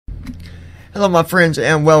Hello, my friends,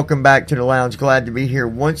 and welcome back to the Lounge. Glad to be here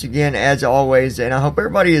once again, as always, and I hope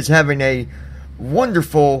everybody is having a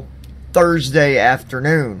wonderful Thursday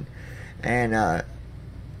afternoon. And, I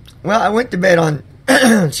went to bed on,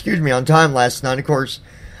 on time last night. Of course,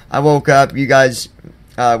 I woke up, you guys,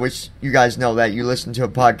 which you guys know that you listened to a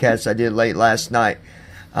podcast I did late last night.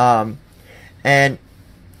 And I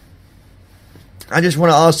just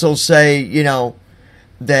want to also say,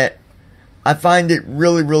 that I find it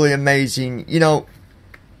really, really amazing.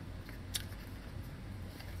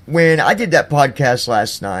 When I did that podcast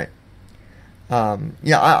last night,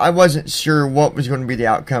 I wasn't sure what was going to be the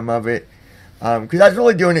outcome of it. Because I was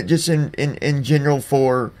really doing it just in general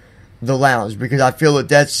for the Lounge. Because I feel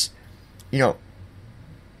that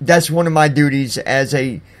that's one of my duties as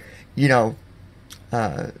as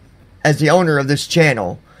the owner of this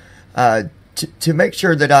channel. To make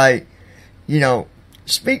sure that I,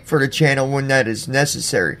 speak for the channel when that is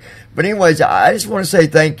necessary. But anyways, I just want to say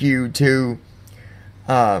thank you to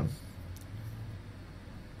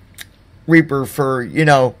Reaper for,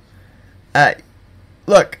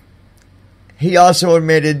 look, he also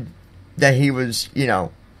admitted that he was,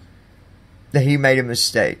 that he made a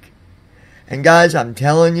mistake. And guys, I'm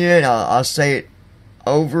telling you, and I'll say it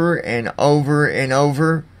over and over and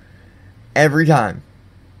over every time.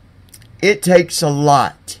 It takes a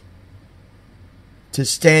lot to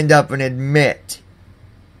stand up and admit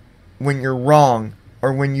when you're wrong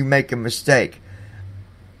or when you make a mistake.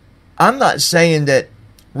 I'm not saying that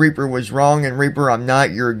Reaper was wrong, and Reaper, I'm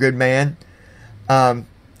not. You're a good man. But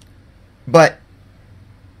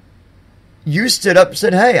you stood up and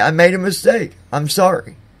said, hey, I made a mistake. I'm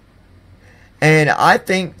sorry. And I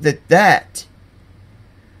think that,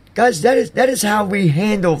 guys, that is how we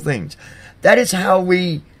handle things. That is how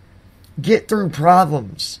we get through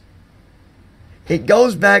problems. It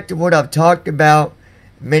goes back to what I've talked about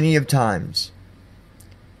many of times.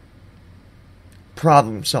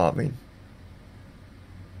 Problem solving.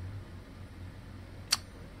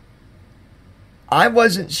 I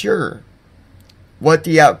wasn't sure what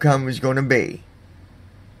the outcome was going to be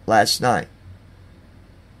last night.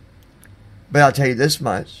 But I'll tell you this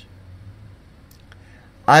much.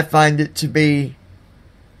 I find it to be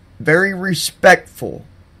very respectful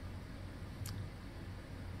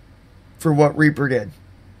for what Reaper did.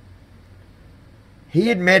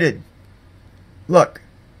 He admitted, look,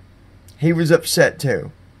 he was upset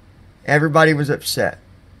too. Everybody was upset.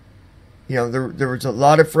 There was a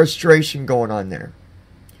lot of frustration going on there.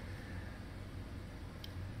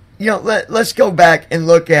 Let's go back and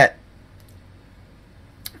look at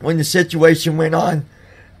when the situation went on.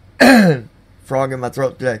 Frog in my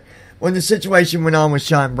throat today. When the situation went on with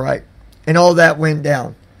Shine Bright and all that went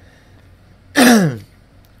down.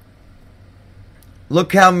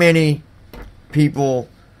 Look how many people,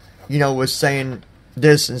 was saying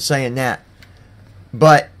this and saying that.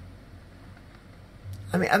 But,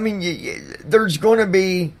 there's going to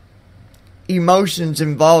be emotions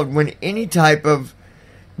involved when any type of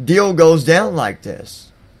deal goes down like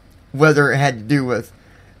this. Whether it had to do with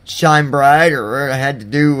Shine Bright, or it had to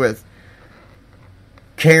do with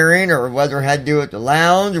Karen, or whether it had to do with the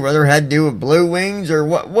Lounge, or whether it had to do with Blue Wings, or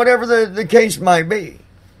whatever the case might be.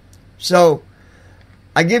 So,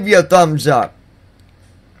 I give you a thumbs up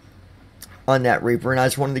on that, Reaper, and I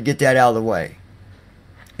just wanted to get that out of the way.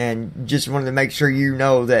 And just wanted to make sure you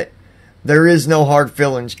know that there is no hard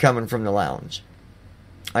feelings coming from the Lounge.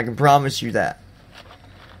 I can promise you that.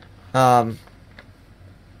 Blue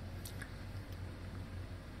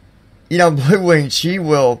Wings, she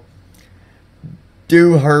will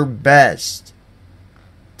do her best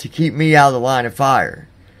to keep me out of the line of fire.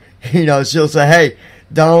 She'll say, hey,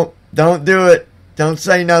 don't do it. Don't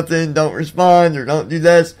say nothing, don't respond, or don't do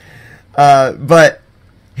this. But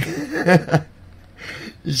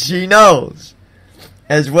she knows,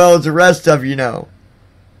 as well as the rest of you know,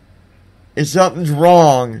 if something's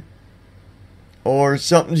wrong or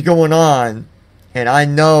something's going on, and I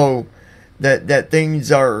know that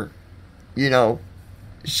things are,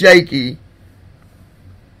 shaky,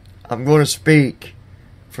 I'm going to speak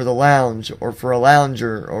for the Lounge, or for a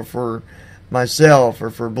lounger, or for myself,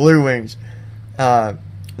 or for Blue Wings.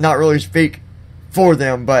 Not really speak for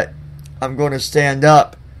them, but I'm going to stand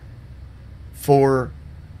up for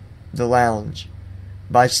the Lounge.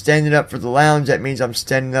 By standing up for the Lounge, that means I'm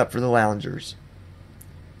standing up for the Loungers.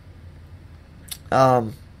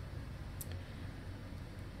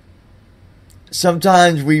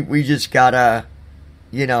 Sometimes we just gotta,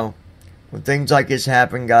 when things like this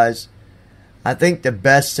happen, guys, I think the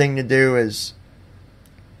best thing to do is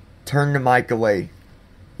turn the mic away,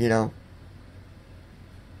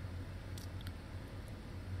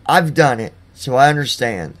 I've done it. So I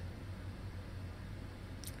understand.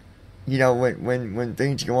 You know, when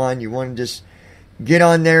things go on, you want to just get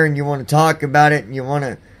on there and you want to talk about it and you want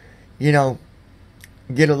to, you know,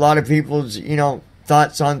 get a lot of people's, you know,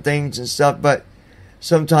 thoughts on things and stuff, but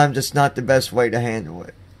sometimes it's not the best way to handle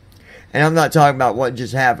it. And I'm not talking about what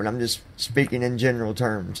just happened. I'm just speaking in general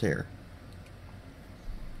terms here.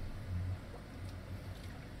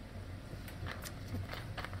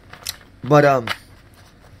 But,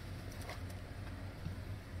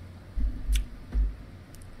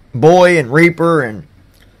 Boy and Reaper and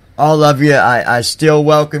all of you, I still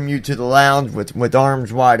welcome you to the lounge with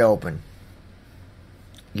arms wide open.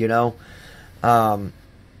 You know,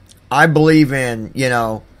 I believe in, you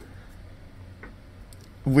know,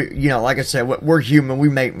 like I said, we're human. We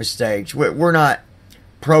make mistakes. We're not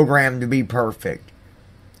programmed to be perfect.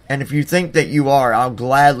 And if you think that you are, I'll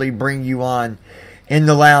gladly bring you on in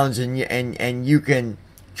the lounge and you can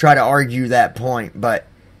try to argue that point. But,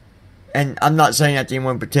 and I'm not saying that to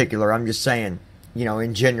anyone in particular. I'm just saying, you know,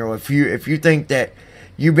 in general, if you think that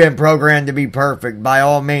you've been programmed to be perfect, by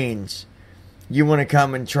all means, you want to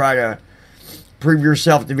come and try to prove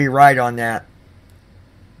yourself to be right on that.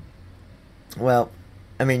 Well,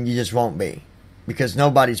 I mean, you just won't be, because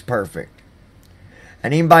nobody's perfect.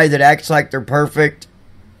 And anybody that acts like they're perfect,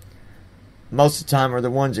 most of the time are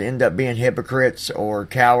the ones that end up being hypocrites or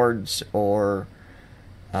cowards or,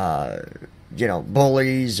 you know,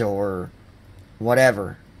 bullies or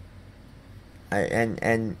whatever.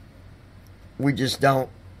 And we just don't,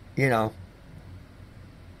 you know.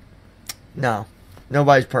 No,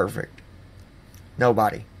 nobody's perfect.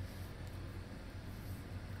 Nobody.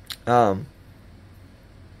 I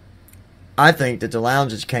think that the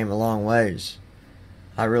Loungerz came a long ways.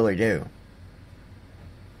 I really do.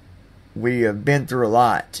 We have been through a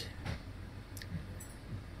lot.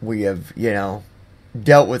 We have, you know,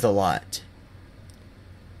 dealt with a lot.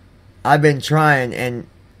 I've been trying, and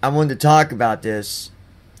I wanted to talk about this.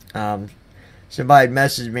 Somebody had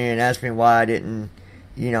messaged me and asked me why I didn't,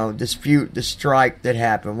 you know, dispute the strike that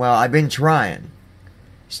happened. Well, I've been trying.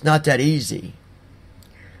 It's not that easy.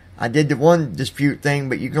 I did the one dispute thing,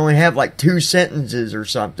 but you can only have like 2 sentences or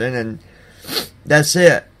something, and that's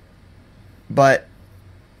it. But,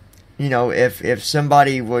 you know, if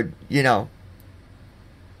somebody would, you know,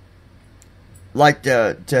 like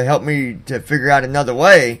to help me to figure out another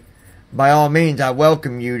way, by all means, I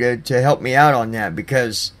welcome you to help me out on that,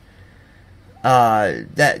 because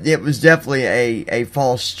that it was definitely a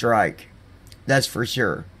false strike. That's for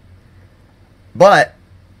sure. But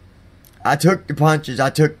I took the punches, I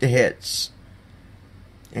took the hits,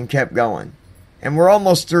 and kept going. And we're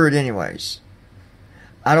almost through it anyways.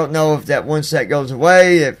 I don't know if that once that goes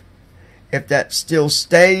away, if that still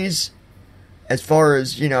stays, as far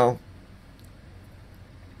as, you know,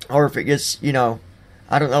 or if it gets, you know,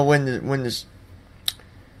 I don't know when this,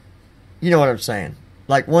 you know what I'm saying.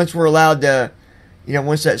 Like, once we're allowed to, you know,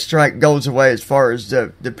 once that strike goes away, as far as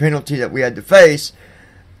the penalty that we had to face,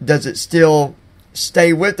 does it still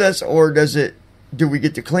stay with us, or do we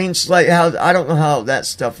get the clean slate? I don't know how that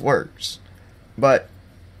stuff works. But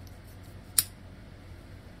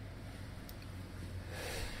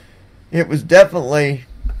it was definitely,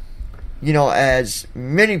 you know, as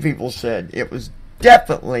many people said, it was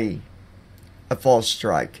definitely a false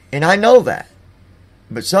strike. And I know that.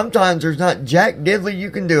 But sometimes there's not jack diddly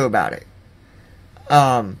you can do about it.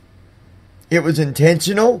 It was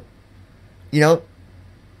intentional. You know,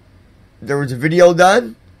 there was a video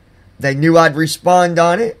done. They knew I'd respond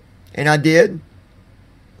on it. And I did.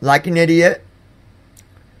 Like an idiot.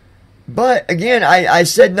 But, again, I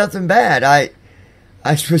said nothing bad. I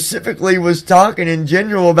specifically was talking in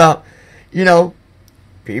general about, you know,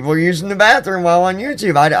 people using the bathroom while on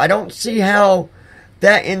YouTube. I don't see how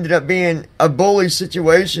that ended up being a bully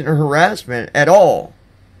situation or harassment at all.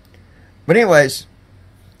 But anyways,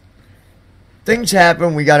 things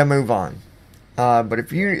happen. We got to move on. But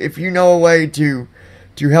if you know a way to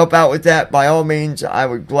help out with that, by all means, I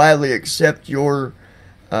would gladly accept your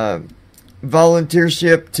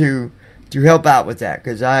volunteership to help out with that,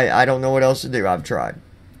 because I don't know what else to do. I've tried.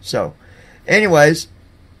 So, anyways,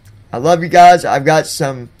 I love you guys. I've got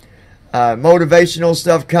some motivational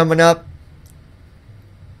stuff coming up.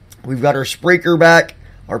 We've got our Spreaker back.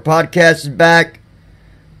 Our podcast is back.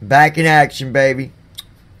 Back in action, baby.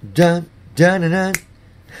 Dun, dun, dun, dun.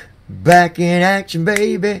 Back in action,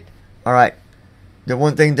 baby. All right. The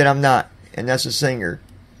one thing that I'm not, and that's a singer.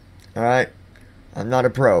 All right. I'm not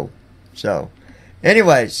a pro. So,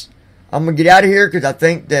 anyways, I'm going to get out of here, because I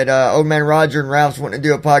think that Old Man Roger and Ralph's wanting to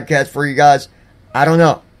do a podcast for you guys. I don't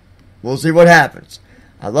know. We'll see what happens.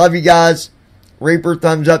 I love you guys. Reaper,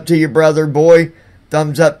 thumbs up to you, brother. Boy,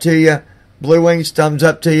 thumbs up to you. Blue Wings, thumbs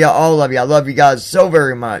up to you. All of you. I love you guys so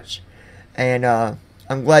very much. And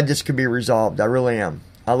I'm glad this could be resolved. I really am.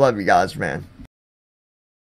 I love you guys, man.